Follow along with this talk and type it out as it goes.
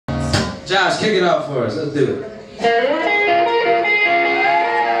Josh, kick it off for us. Let's do it.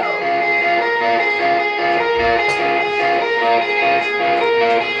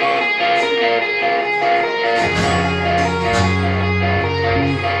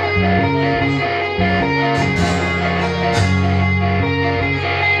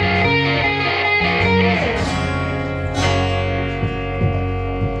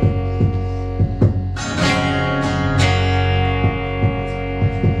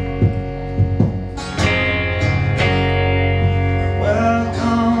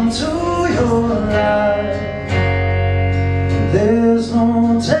 There's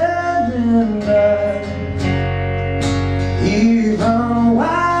no telling that even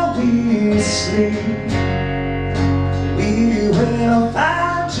while we sleep, we will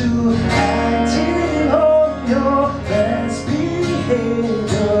find you acting on your best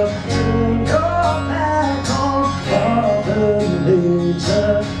behavior to go back on Mother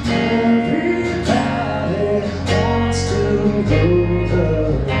Nature. Everybody wants to rule the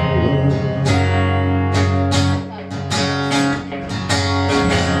world.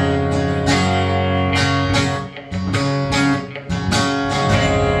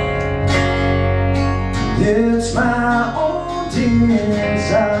 It's my own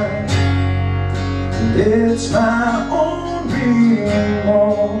design, it's my own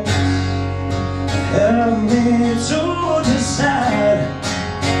remorse. Help me to decide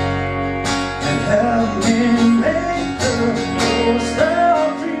and help me make the most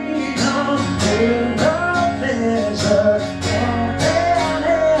of freedom and the pleasure of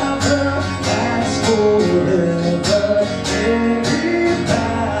whenever lasts forever. Everybody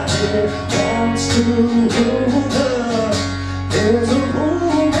wants to rule the. There's a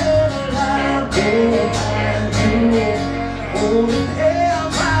room and I'll go behind you, holding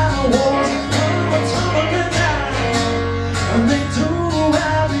empire walls from a tumbling down, and they do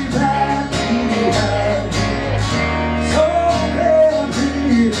I'll be right behind you. So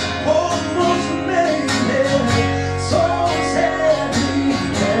very, almost maybe, so sadly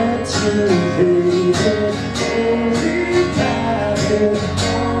activated. Everybody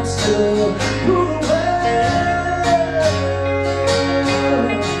wants to